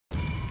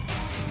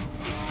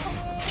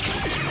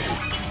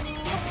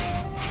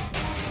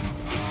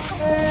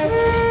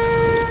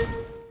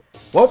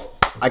Well,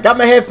 I got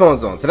my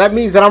headphones on, so that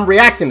means that I'm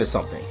reacting to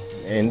something.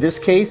 In this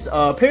case,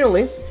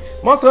 apparently,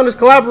 Monster Hunter's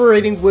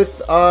collaborating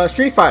with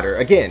Street Fighter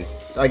again.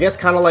 I guess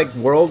kind of like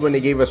World when they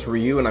gave us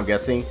Ryu, and I'm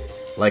guessing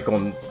like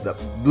on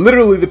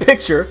literally the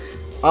picture.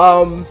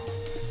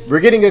 We're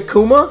getting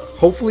Akuma.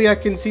 Hopefully, I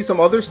can see some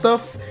other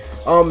stuff.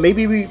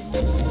 Maybe we.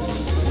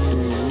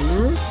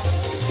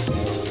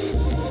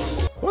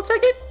 1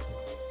 second.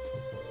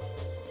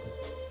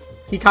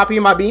 He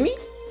copying my beanie?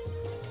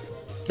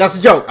 That's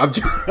a joke. I'm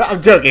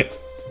joking.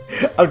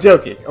 I'm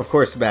joking. Of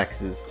course,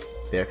 Max is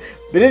there.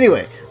 But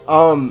anyway,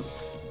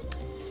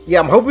 yeah,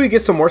 I'm hoping we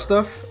get some more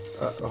stuff.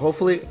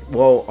 Hopefully,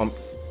 well,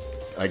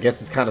 I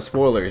guess it's kind of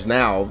spoilers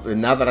now.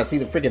 And now that I see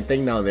the freaking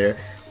thing down there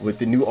with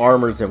the new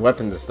armors and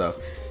weapons and stuff.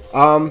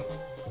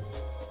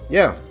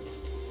 Yeah.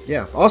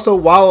 Also,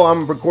 while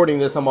I'm recording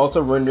this, I'm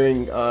also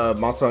rendering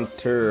Monster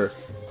Hunter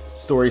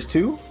Stories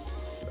 2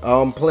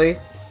 play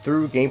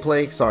through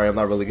gameplay. Sorry, I'm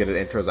not really good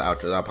at intros or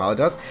outros. I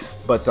apologize.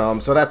 But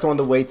so that's on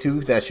the way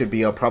too. That should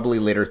be probably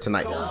later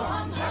tonight.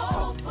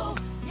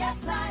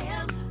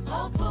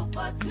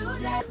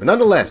 But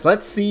nonetheless,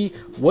 let's see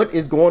what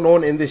is going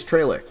on in this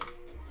trailer.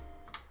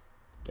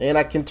 And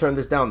I can turn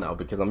this down now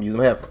because I'm using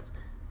my headphones.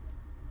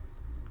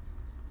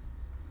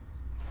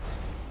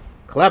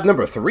 Collab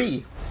number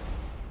 3?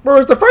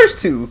 Where's the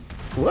first 2?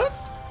 What?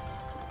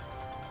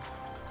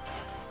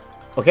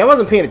 Okay, I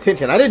wasn't paying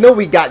attention. I didn't know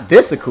we got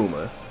this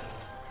Akuma.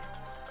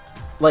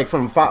 Like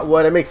from 5.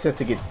 Well, it makes sense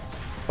to get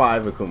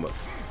 5 Akuma.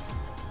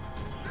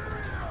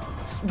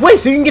 Wait,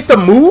 so you can get the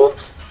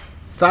moves?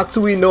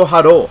 Satsui no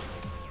Hado.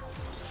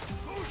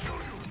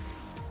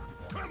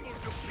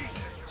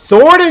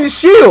 Sword and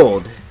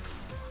shield.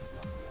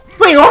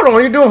 Wait, hold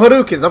on. You're doing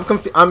Hadoukens. I'm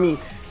confused. I mean,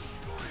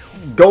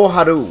 go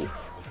Hado.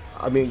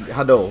 I mean,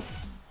 Hado.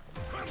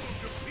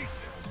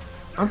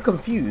 I'm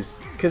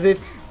confused because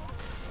it's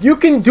you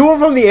can do them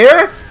from the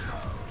air,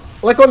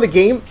 like on the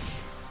game.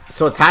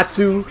 So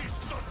Tatsu.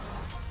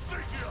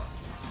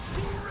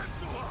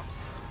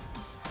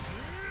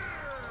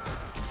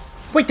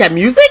 Wait, that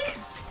music?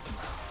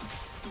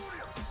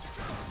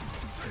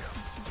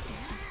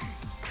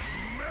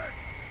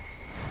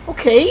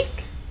 Okay.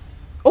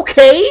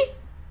 Okay.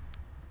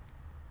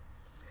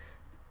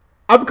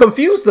 I'm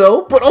confused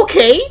though, but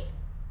okay.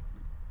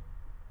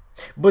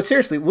 But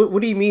seriously,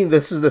 what do you mean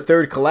this is the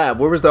 3rd collab?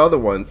 Where was the other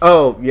one?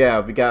 Oh,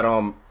 yeah, we got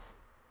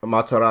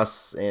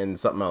Mataras and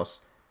something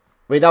else.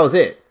 Wait, that was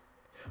it.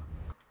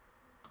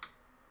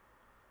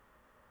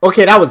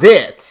 Okay, that was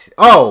it.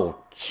 Oh,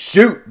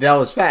 shoot, that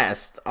was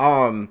fast.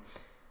 Let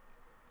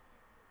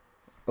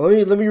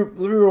me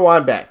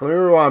rewind back.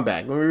 We're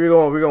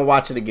gonna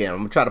watch it again. I'm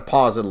gonna try to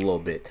pause it a little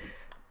bit.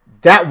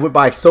 That went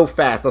by so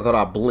fast, I thought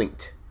I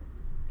blinked.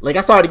 Like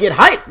I started to get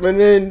hyped, and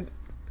then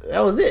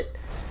that was it.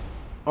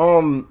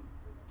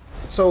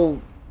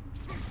 So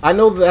I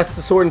know that's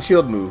the sword and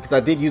shield move because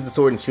I did use the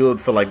sword and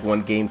shield for like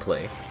one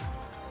gameplay.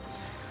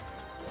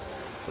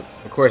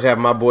 Of course, I have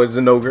my boy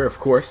Zenogre, of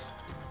course.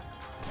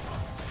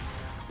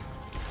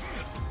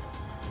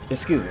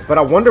 Excuse me, but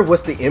I wonder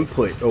what's the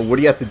input or what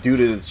do you have to do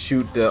to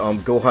shoot the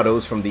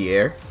Gohados from the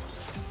air?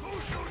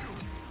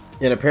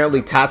 And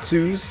apparently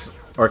Tatsus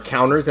are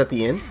counters at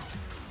the end.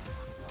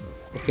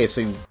 Okay,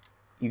 so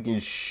you can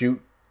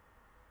shoot.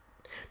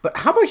 But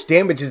how much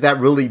damage is that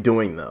really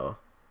doing though?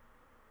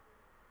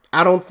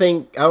 I don't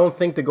think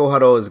the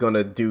Gohado is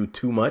gonna do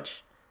too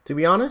much, to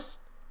be honest.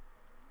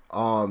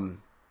 I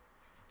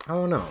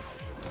don't know.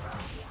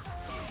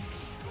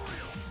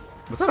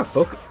 Was that a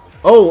focus?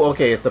 Oh,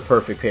 okay, it's the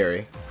perfect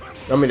parry.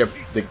 I mean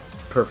the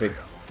perfect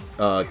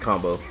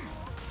combo.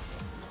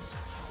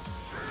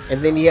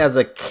 And then he has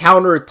a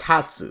counter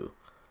Tatsu.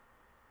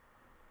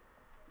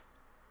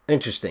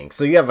 Interesting.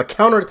 So you have a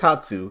counter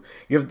Tatsu.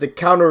 You have the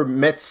counter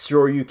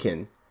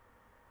Metsuryuken.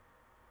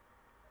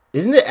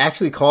 Isn't it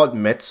actually called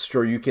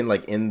Metsuryuken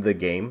like in the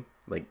game?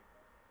 Like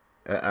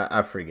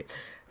I forget.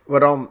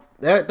 But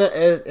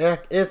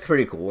it's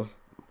pretty cool.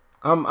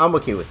 I'm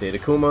okay with it.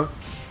 Akuma.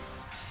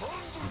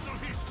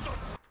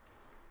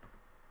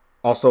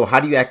 Also, how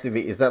do you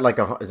activate? Is that like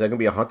is that gonna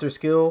be a hunter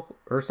skill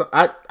or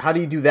something? How do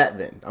you do that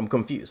then? I'm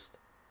confused.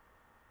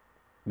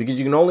 Because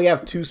you can only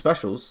have 2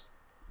 specials.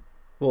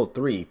 Well,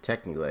 3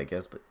 technically, I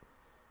guess, but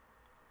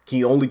can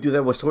you only do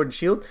that with sword and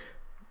shield?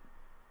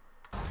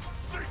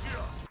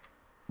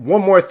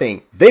 One more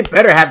thing. They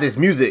better have this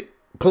music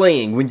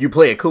playing when you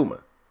play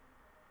Akuma.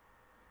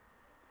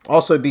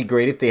 Also, it'd be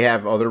great if they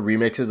have other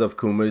remixes of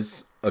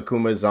Akuma's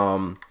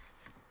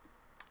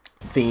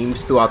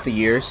themes throughout the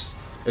years.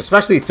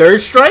 Especially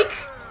Third Strike?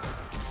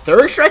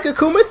 Third Strike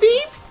Akuma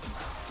theme?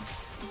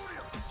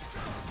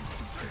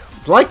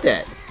 It's like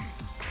that.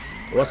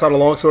 Well, I saw the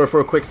longsword for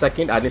a quick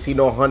second. I didn't see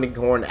no hunting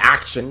horn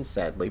action,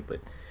 sadly,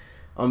 but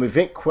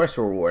event quest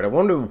reward. I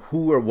wonder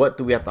who or what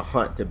do we have to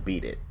hunt to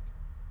beat it.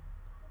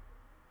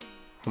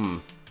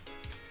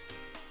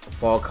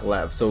 Fall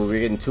collab. So we're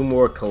getting 2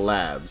 more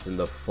collabs in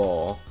the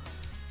fall.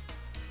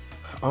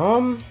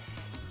 I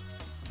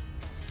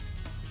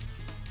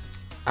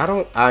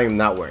am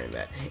not wearing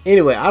that.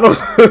 Anyway, I don't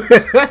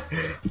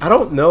I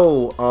don't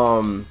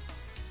know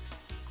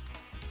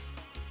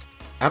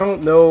I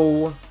don't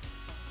know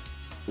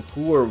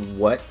who or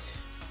what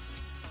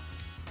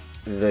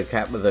the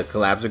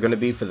collabs are going to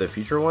be for the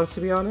future ones,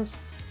 to be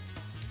honest.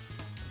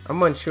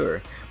 I'm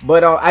unsure.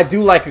 But I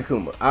do like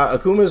Akuma.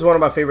 Akuma is one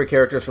of my favorite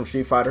characters from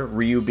Street Fighter,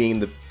 Ryu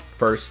being the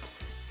first.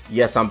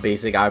 Yes, I'm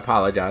basic, I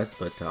apologize,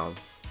 but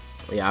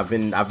yeah, I've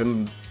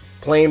been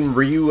playing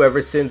Ryu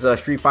ever since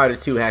Street Fighter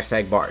 2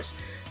 #bars.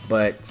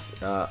 But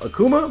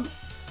Akuma,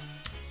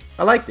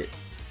 I liked it.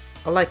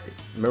 I liked it.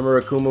 Remember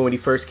Akuma when he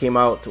first came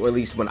out, or at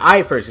least when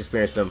I first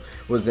experienced him,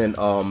 was in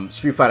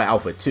Street Fighter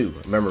Alpha 2.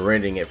 I remember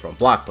renting it from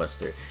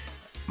Blockbuster.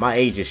 My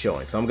age is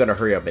showing, so I'm going to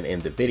hurry up and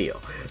end the video.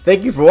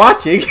 Thank you for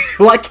watching.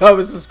 Like,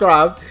 comment,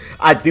 subscribe.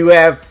 I do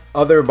have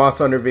other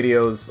Monster Hunter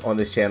videos on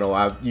this channel.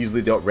 I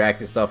usually don't react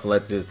to stuff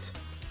unless it's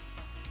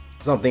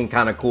something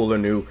kind of cool or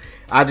new.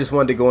 I just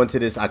wanted to go into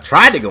this. I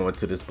tried to go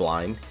into this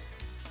blind,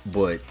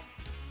 but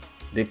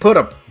they put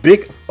a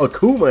big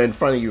Akuma in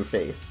front of your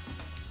face.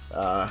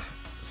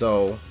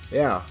 So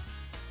yeah,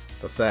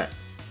 that's that.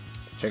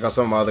 Check out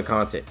some of my other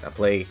content.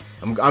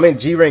 I'm in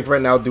G rank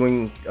right now,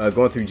 doing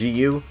going through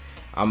GU.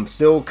 I'm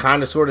still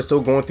kind of sort of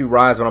still going through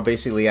Rise, but I'm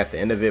basically at the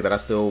end of it, but I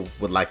still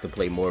would like to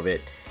play more of it.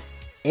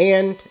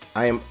 And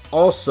I am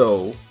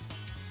also,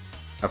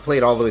 I've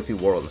played all the way through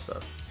World and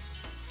stuff,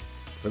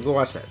 so go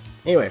watch that.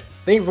 Anyway,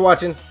 thank you for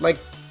watching. Like,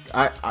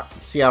 I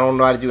don't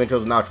know how to do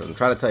intros and outros. I'm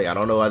trying to tell you, I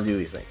don't know how to do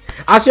these things.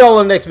 I'll see y'all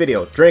in the next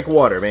video. Drink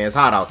water, man. It's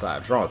hot outside.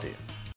 What's wrong with you?